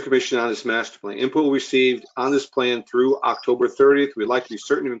your boards and commission on this master plan. Input will be received on this plan through October 30th. We'd like to be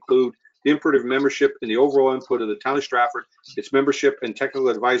certain to include the input of membership in the overall input of the town of Stratford, its membership and technical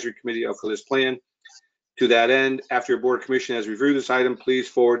advisory committee for this plan. To that end, after your board or commission has reviewed this item, please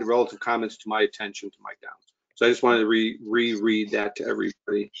forward the relative comments to my attention, to Mike Downs. So I just wanted to reread that to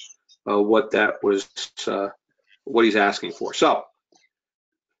everybody, what that was, what he's asking for. So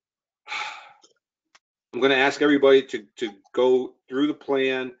I'm going to ask everybody to go through the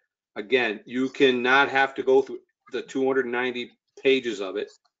plan. Again, you cannot have to go through the 290 pages of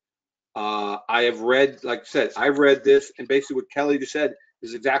it. I have read, like I said, I've read this, and basically what Kelly just said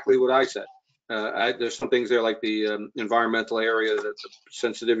is exactly what I said. There's some things there like the environmental area, the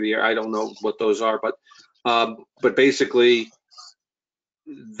sensitivity area. I don't know what those are, but basically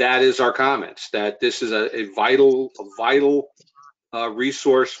that is our comments, that this is a vital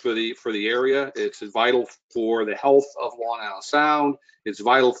resource for the area. It's vital for the health of Long Island Sound. It's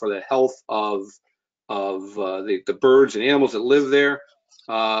vital for the health of the birds and animals that live there.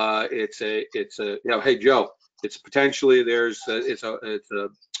 It's a you know, hey Joe, it's potentially it's a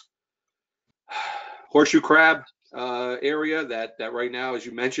horseshoe crab area that right now, as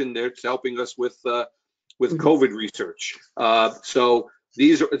you mentioned, it's helping us with COVID research. So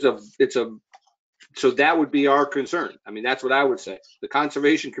these are so that would be our concern. I mean, that's what I would say. The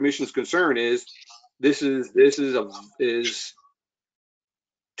Conservation Commission's concern is this is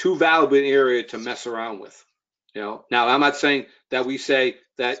too valuable an area to mess around with. You know, now I'm not saying that we say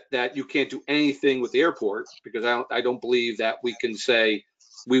that you can't do anything with the airport, because I don't believe that we can say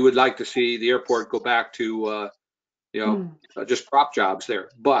we would like to see the airport go back to you know, just prop jobs there.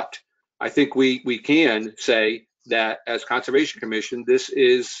 But I think we can say that as Conservation Commission, this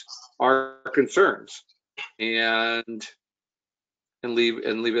is our concerns, and leave it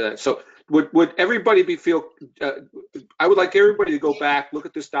at that. So would everybody feel? I would like everybody to go back, look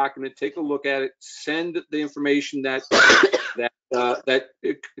at this document, take a look at it, send the information that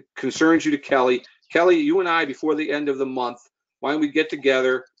concerns you to Kelly. Kelly, you and I, before the end of the month, why don't we get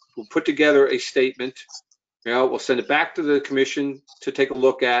together? We'll put together a statement. You know, we'll send it back to the commission to take a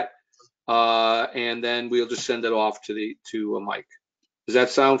look at, and then we'll just send it off to Mike. Does that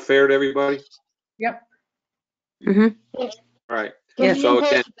sound fair to everybody? Yep. Mm-hmm. All right. Can So we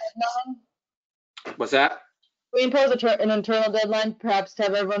impose again, a deadline? what's that? We impose an internal deadline, perhaps to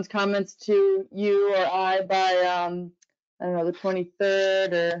have everyone's comments to you or I by, I don't know, the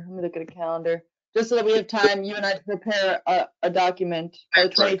 23rd, or let me look at a calendar, just so that we have time, you and I, to prepare a document by the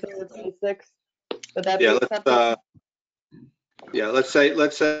 23rd or 26th. Would that be acceptable? Let's say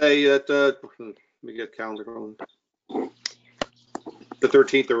that, let me get a calendar going. The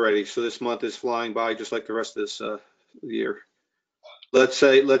 13th already, so this month is flying by just like the rest of this year. Let's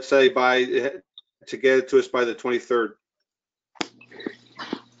say to get it to us by the 23rd.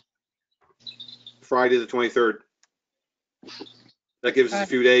 Friday the 23rd. That gives us a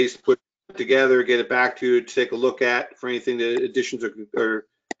few days to put it together, get it back to you to take a look at for anything that additions or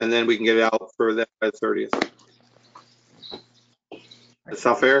and then we can get it out for that by the 30th. That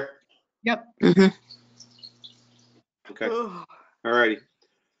sound fair? Yep. Mm-hmm. Okay. All righty.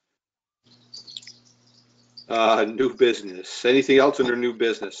 New business. Anything else under new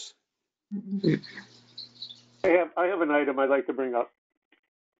business? I have an item I'd like to bring up.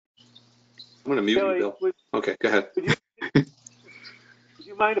 I'm going to mute Kelly, you, Bill. Okay, go ahead. Would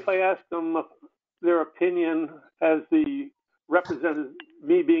you mind if I ask them their opinion as the representative,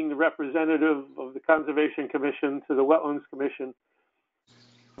 me being the representative of the Conservation Commission to the Wetlands Commission,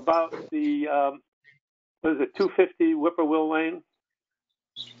 about the, what is it, 250 Whippoorwill Lane?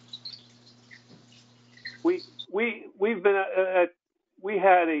 We've been we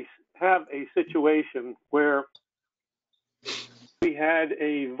have a situation where we had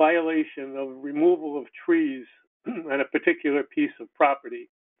a violation of removal of trees on a particular piece of property,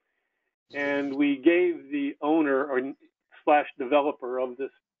 and we gave the owner or / developer of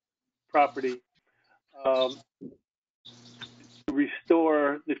this property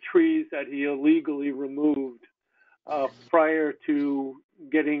restore the trees that he illegally removed prior to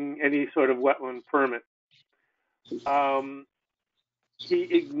getting any sort of wetland permit. He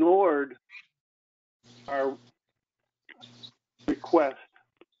ignored our request.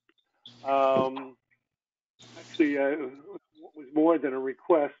 Actually, it was more than a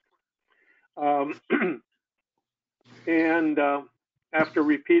request. And after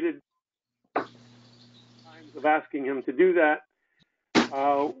repeated times of asking him to do that,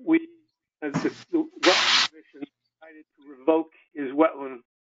 we, as the Wetland Commission, decided to revoke his wetland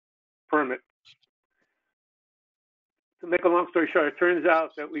permit. To make a long story short, it turns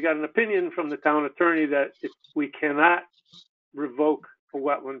out that we got an opinion from the town attorney that we cannot revoke a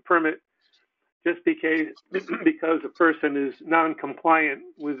wetland permit just because a person is non-compliant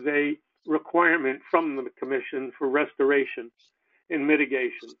with a requirement from the commission for restoration and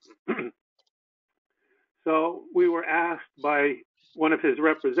mitigation. So we were asked by one of his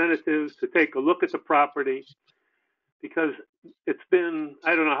representatives to take a look at the property because it's been,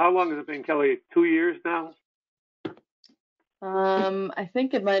 I don't know, how long has it been, Kelly? 2 years now? I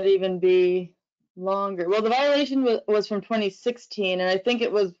think it might even be longer. Well, the violation was from 2016, and I think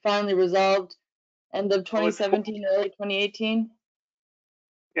it was finally resolved end of 2017, early 2018.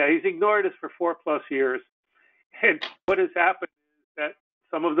 Yeah, he's ignored us for 4+ years. And what has happened is that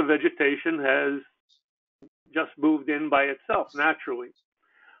some of the vegetation has just moved in by itself naturally.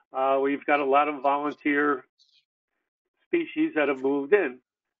 We've got a lot of volunteer species that have moved in.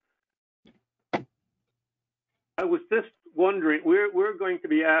 I was just wondering, we're going to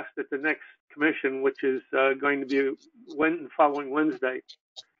be asked at the next commission, which is going to be following Wednesday,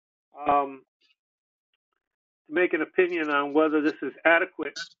 to make an opinion on whether this is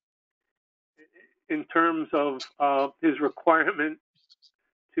adequate in terms of his requirement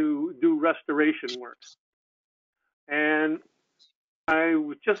to do restoration work. And I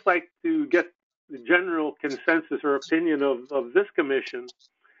would just like to get the general consensus or opinion of this commission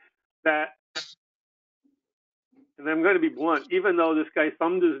that, and I'm going to be blunt, even though this guy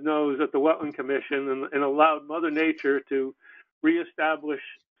thumbed his nose at the Wetland Commission and allowed Mother Nature to reestablish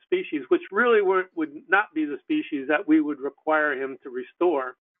species, which really would not be the species that we would require him to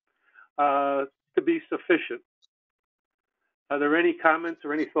restore, to be sufficient. Are there any comments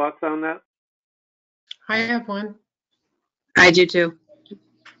or any thoughts on that? I have one. I do too.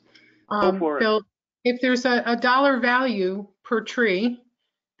 Go for it. Bill, if there's a dollar value per tree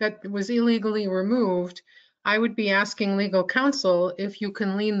that was illegally removed, I would be asking legal counsel if you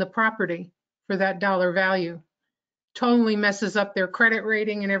can lien the property for that dollar value. Totally messes up their credit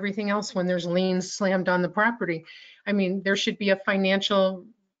rating and everything else when there's liens slammed on the property. I mean, there should be a financial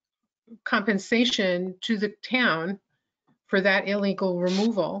compensation to the town for that illegal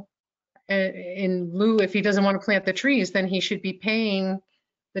removal. In lieu, if he doesn't want to plant the trees, then he should be paying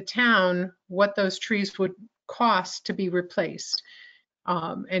the town what those trees would cost to be replaced.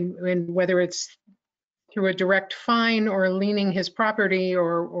 And whether it's through a direct fine or leaning his property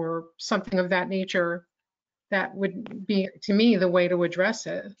or something of that nature, that would be, to me, the way to address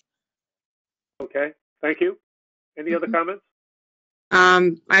it. Okay, thank you. Any other comments?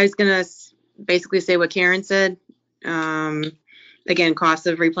 I was gonna basically say what Karen said. Again, cost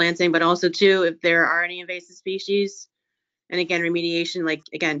of replanting, but also too, if there are any invasive species, and again, remediation, like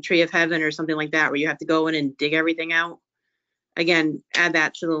again, tree of heaven or something like that, where you have to go in and dig everything out. Again, add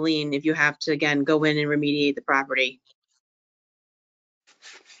that to the lien if you have to, again, go in and remediate the property.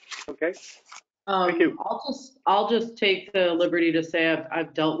 Okay. Thank you. I'll just take the liberty to say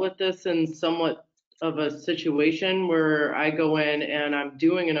I've dealt with this in somewhat of a situation where I go in and I'm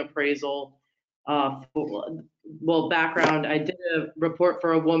doing an appraisal. Well, background, I did a report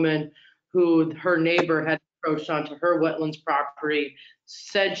for a woman who her neighbor had approached onto her wetlands property,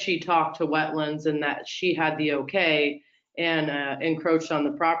 said she talked to wetlands and that she had the okay, and encroached on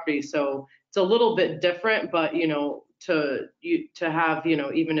the property. So it's a little bit different, but to have,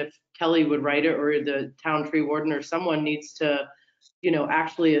 even if Kelly would write it or the town tree warden or someone needs to,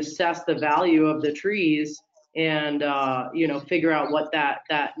 actually assess the value of the trees and, figure out what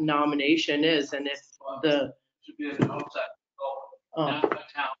that nomination is. And if the,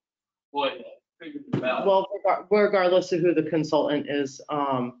 well, regardless of who the consultant is,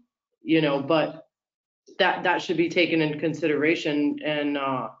 but that should be taken into consideration and,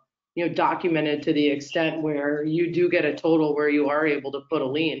 documented to the extent where you do get a total where you are able to put a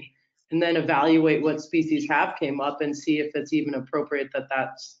lien, and then evaluate what species have came up and see if it's even appropriate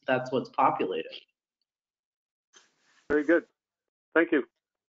that's what's populated. Very good. Thank you.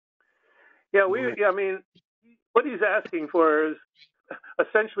 Yeah, I mean, what he's asking for is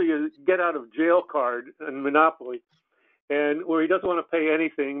essentially a get out of jail card in Monopoly. and where he doesn't want to pay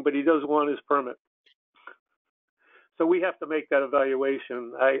anything, but he does want his permit. So we have to make that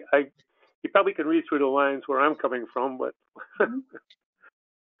evaluation. You probably can read through the lines where I'm coming from, but all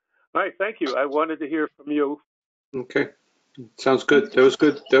right, thank you. I wanted to hear from you. Okay, sounds good. That was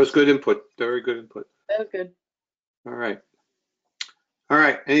good. That was good input. Very good input. That was good. All right. All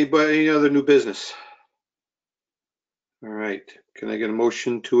right. Anybody, any other new business? All right. Can I get a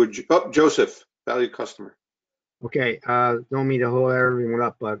motion to adjourn? Oh, Joseph, valued customer. Okay, don't mean to hold everyone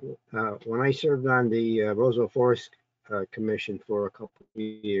up, but when I served on the Roseville Forest Commission for a couple of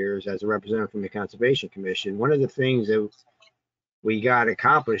years as a representative from the Conservation Commission, one of the things that we got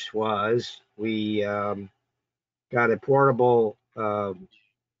accomplished was we got a portable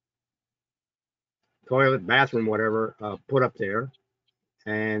toilet, bathroom, whatever, put up there,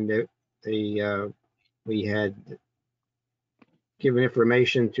 and we had given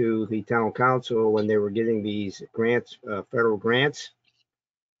information to the town council when they were getting these grants, federal grants,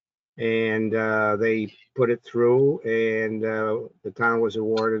 and they put it through, and the town was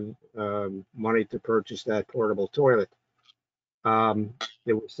awarded money to purchase that portable toilet.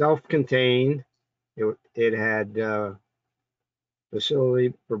 It was self-contained. It had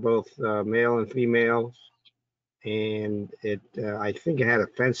facility for both male and females, and I think it had a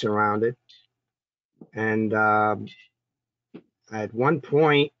fence around it. And at one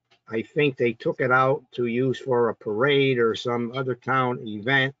point, I think they took it out to use for a parade or some other town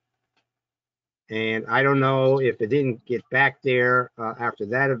event. And I don't know if it didn't get back there after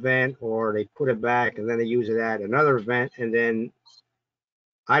that event, or they put it back and then they use it at another event. And then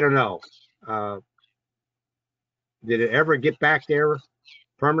I don't know. Did it ever get back there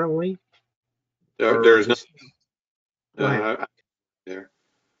permanently? There's no Go ahead. there.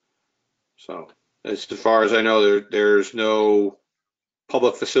 So as far as I know, there's no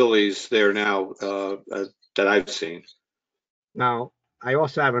public facilities there now that I've seen. Now, I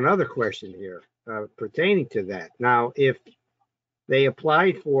also have another question here pertaining to that. Now, if they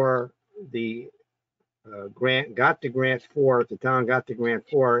applied for the grant, got the grant for it, the town got the grant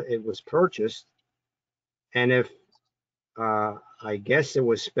for it, it was purchased, and if I guess it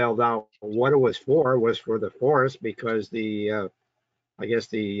was spelled out what it was for the forest, because I guess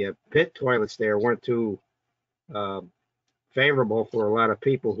the pit toilets there weren't too favorable for a lot of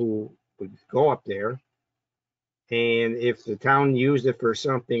people who would go up there. And if the town used it for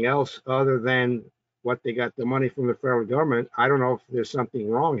something else other than what they got the money from the federal government, I don't know if there's something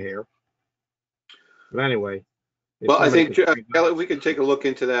wrong here. But anyway. Well, I think Kelly, we can take a look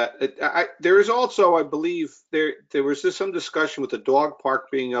into that. There is also, I believe, there was some discussion with the dog park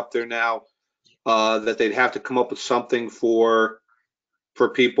being up there now, that they'd have to come up with something for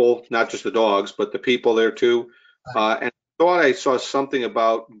people, not just the dogs, but the people there too. And I thought I saw something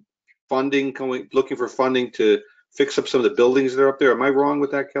about funding, looking for funding to fix up some of the buildings that are up there. Am I wrong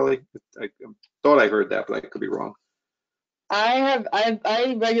with that, Kelly? I thought I heard that, but I could be wrong. I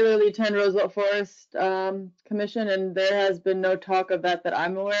regularly attend Roosevelt Forest Commission, and there has been no talk of that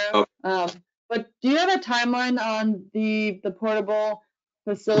I'm aware of. Okay. But do you have a timeline on the portable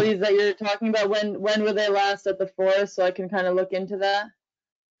facilities that you're talking about? When were they last at the forest, so I can kind of look into that?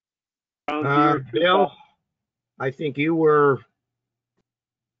 Bill, I think you were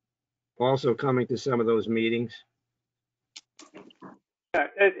also coming to some of those meetings. Yeah,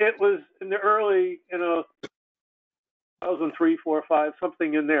 it was in the early, 2003, 4, 5,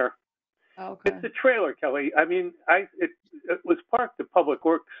 something in there. Okay. It's a trailer, Kelly. I mean, it was parked at Public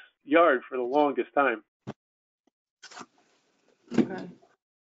Works yard for the longest time. Okay.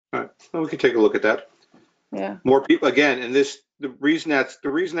 All right, well, we can take a look at that. Yeah. More people again, and the reason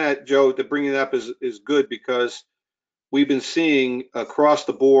that Joe, to bring it up is good, because we've been seeing across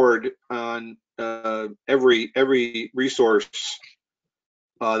the board on every resource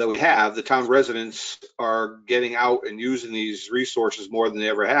that we have, the town residents are getting out and using these resources more than they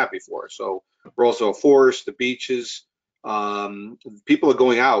ever have before. So we're also a forest, the beaches, people are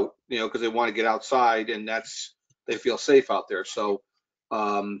going out, because they want to get outside, and they feel safe out there. So,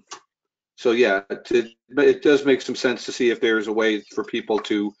 yeah, but it does make some sense to see if there's a way for people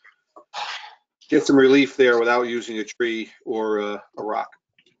to get some relief there without using a tree or a rock.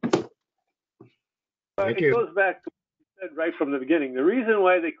 Thank it you. goes back to what you said right from the beginning. The reason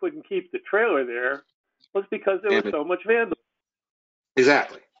why they couldn't keep the trailer there was because there was so much vandalism.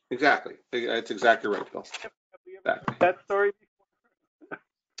 Exactly. That's exactly right, Bill. Exactly. That story before.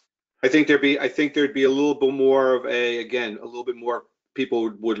 I think there'd be a little bit more of a little bit more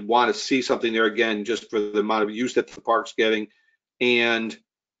people would want to see something there again, just for the amount of use that the park's getting, and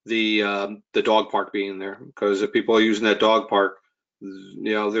the dog park being there. Because if people are using that dog park,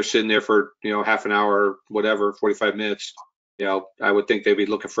 they're sitting there for, half an hour, whatever, 45 minutes, I would think they'd be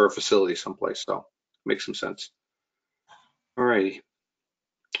looking for a facility someplace. So makes some sense. All righty.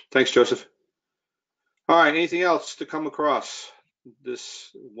 Thanks, Joseph. All right. Anything else to come across this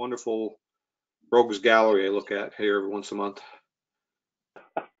wonderful rogues gallery I look at here every once a month?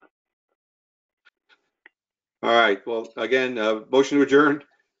 All right. Well, again, motion to adjourn.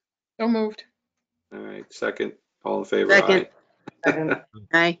 So moved. All right. Second. All in favor? Second. Second.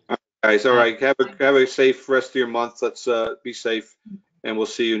 Aye. Guys, all right. Have a safe rest of your month. Let's be safe, and we'll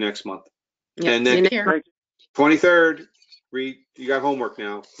see you next month. Yep. And See you then next- Here. 23rd, read. You got homework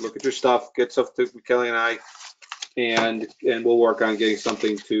now. Look at your stuff. Get stuff to Kelly and I, and we'll work on getting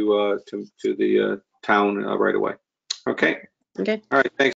something to the town right away. Okay. Okay. All right. Thanks.